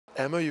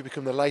Emma, you've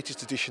become the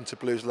latest addition to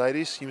Blues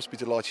Ladies. You must be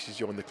delighted to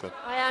join the club.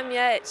 I am,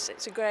 yeah.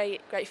 It's a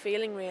great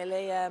feeling,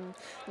 really.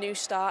 New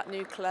start,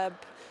 new club.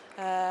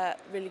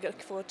 Really looking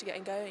forward to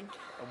getting going.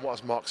 And what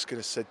has Mark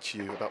Skinner said to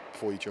you about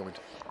before you joined?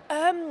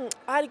 I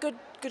had a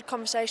good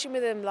conversation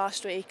with him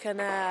last week,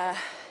 and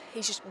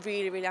he's just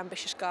really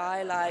ambitious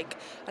guy. Like,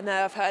 I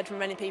know I've heard from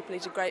many people,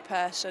 he's a great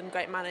person,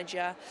 great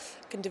manager,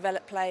 can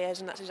develop players,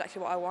 and that's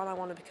exactly what I want. I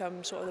want to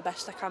become sort of the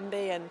best I can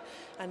be,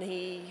 and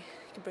he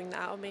can bring that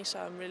out of me, so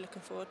I'm really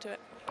looking forward to it.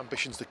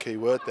 Ambition's the key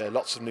word there.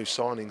 Lots of new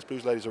signings.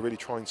 Blues Ladies are really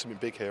trying something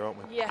big here,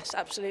 aren't we? Yes,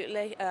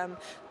 absolutely.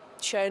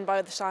 Shown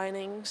by the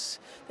signings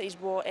that he's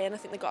brought in. I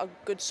think they've got a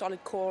good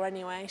solid core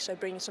anyway, so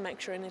bringing some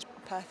extra in is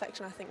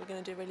perfect, and I think we're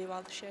going to do really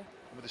well this year.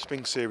 With the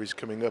spring series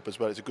coming up as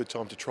well, it's a good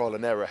time to trial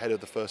and error ahead of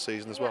the first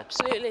season as well.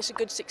 Absolutely, it's a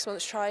good 6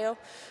 months trial,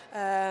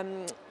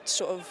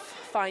 sort of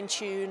fine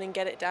tune and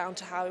get it down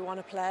to how we want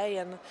to play,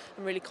 and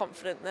I'm really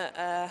confident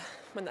that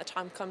when that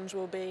time comes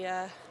we'll be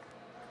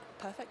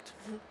perfect.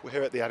 We're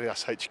here at the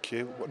Adidas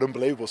HQ. What an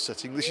unbelievable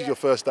setting. This is your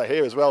first day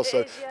here as well,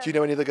 so do you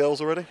know any of the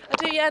girls already?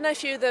 I do, yeah, I know a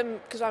few of them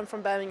because I'm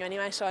from Birmingham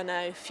anyway, so I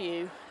know a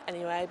few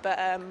anyway, but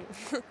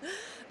can't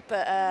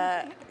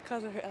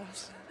remember who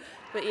else.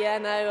 But yeah,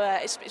 no,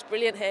 it's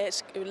brilliant here.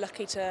 We're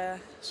lucky to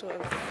sort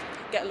of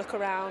get a look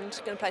around.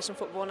 Going to play some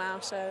football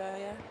now, so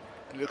yeah.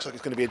 It looks like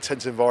it's going to be an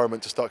intense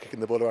environment to start kicking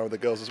the ball around with the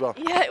girls as well.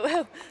 Yeah, it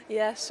will.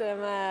 Yeah, some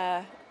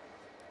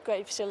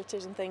great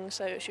facilities and things,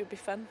 so it should be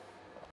fun.